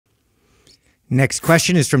Next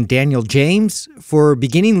question is from Daniel James. For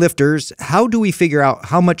beginning lifters, how do we figure out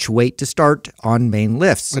how much weight to start on main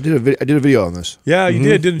lifts? I did a video on this. Yeah, you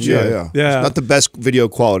did, didn't you? Yeah. It's not the best video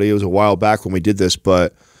quality. It was a while back when we did this,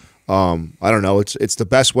 but I don't know. It's the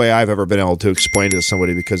best way I've ever been able to explain it to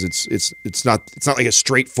somebody, because it's not like a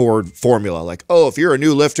straightforward formula. Like, oh, if you're a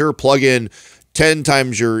new lifter, plug in 10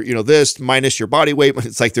 times your, this minus your body weight.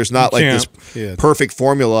 It's like there's not like this perfect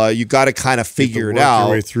formula. You got to kind of figure it out.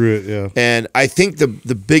 Your way through it, yeah. And I think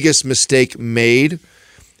the biggest mistake made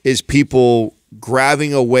is people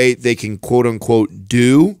grabbing a weight they can quote unquote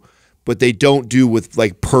do, but they don't do with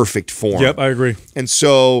like perfect form. Yep, I agree. And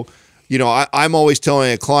so, I'm always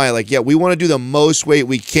telling a client, like, yeah, we want to do the most weight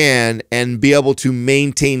we can and be able to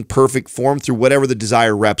maintain perfect form through whatever the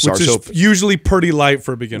desired reps are. Which is usually pretty light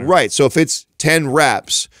for a beginner. Right. So if it's 10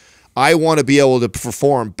 reps, I want to be able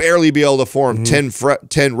to barely be able to perform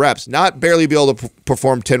 10 reps, not barely be able to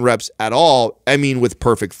perform 10 reps at all. I mean, with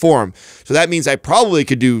perfect form. So that means I probably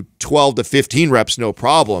could do 12 to 15 reps, no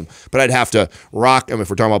problem, but I'd have to rock, if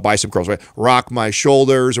we're talking about bicep curls, right? Rock my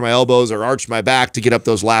shoulders or my elbows or arch my back to get up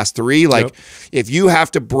those last 3. Like, if you have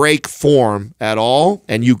to break form at all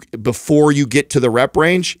and before you get to the rep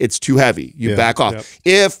range, it's too heavy. You back off.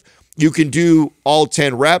 If you can do all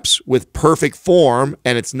 10 reps with perfect form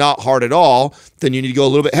and it's not hard at all, then you need to go a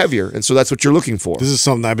little bit heavier. And so that's what you're looking for. This is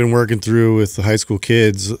something I've been working through with the high school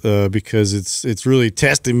kids because it's really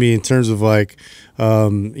testing me in terms of like,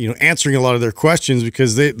 answering a lot of their questions,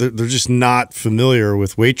 because they're just not familiar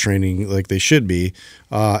with weight training like they should be.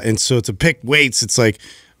 And so to pick weights, it's like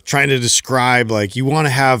trying to describe, like, you want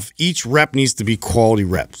to have, each rep needs to be quality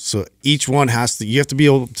reps. So each one you have to be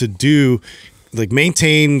able to do, like,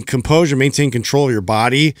 maintain composure, maintain control of your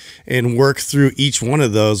body, and work through each one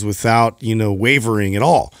of those without, wavering at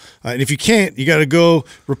all. And if you can't, you got to go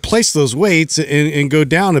replace those weights and go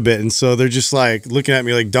down a bit. And so they're just like looking at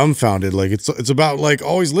me like dumbfounded. Like, it's about like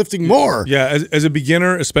always lifting more. Yeah, as a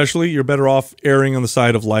beginner especially, you're better off erring on the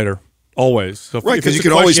side of lighter. Always. So right, because you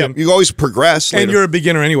can always progress later. And you're a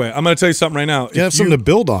beginner anyway. I'm going to tell you something right now. You have something to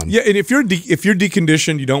build on. Yeah, and if you're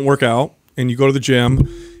deconditioned, you don't work out, and you go to the gym,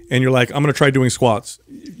 and you're like, I'm going to try doing squats.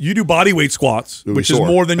 You do body weight squats, which is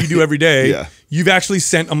more than you do every day. You've actually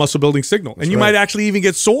sent a muscle building signal. And you might actually even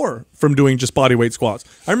get sore from doing just body weight squats.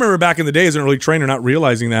 I remember back in the day as an early trainer not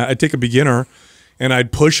realizing that. I'd take a beginner and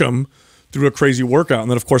I'd push them through a crazy workout. And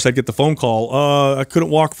then, of course, I'd get the phone call. I couldn't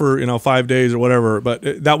walk for 5 days or whatever.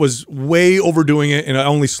 But that was way overdoing it, and I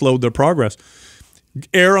only slowed their progress.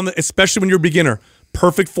 Especially when you're a beginner,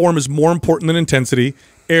 perfect form is more important than intensity.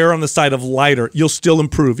 Err on the side of lighter. You'll still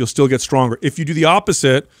improve. You'll still get stronger. If you do the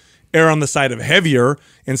opposite, err on the side of heavier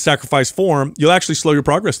and sacrifice form, you'll actually slow your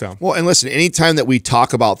progress down. Well, and listen, anytime that we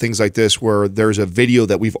talk about things like this where there's a video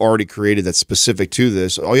that we've already created that's specific to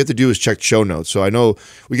this, all you have to do is check show notes. So I know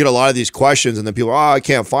we get a lot of these questions and then people are, I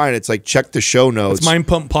can't find it. It's like, check the show notes. It's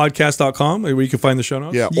mindpumppodcast.com where you can find the show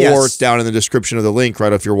notes. Yeah, or it's down in the description of the link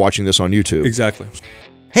right if you're watching this on YouTube. Exactly.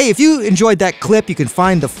 Hey, if you enjoyed that clip, you can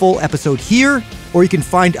find the full episode here, or you can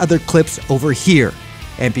find other clips over here.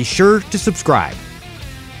 And be sure to subscribe.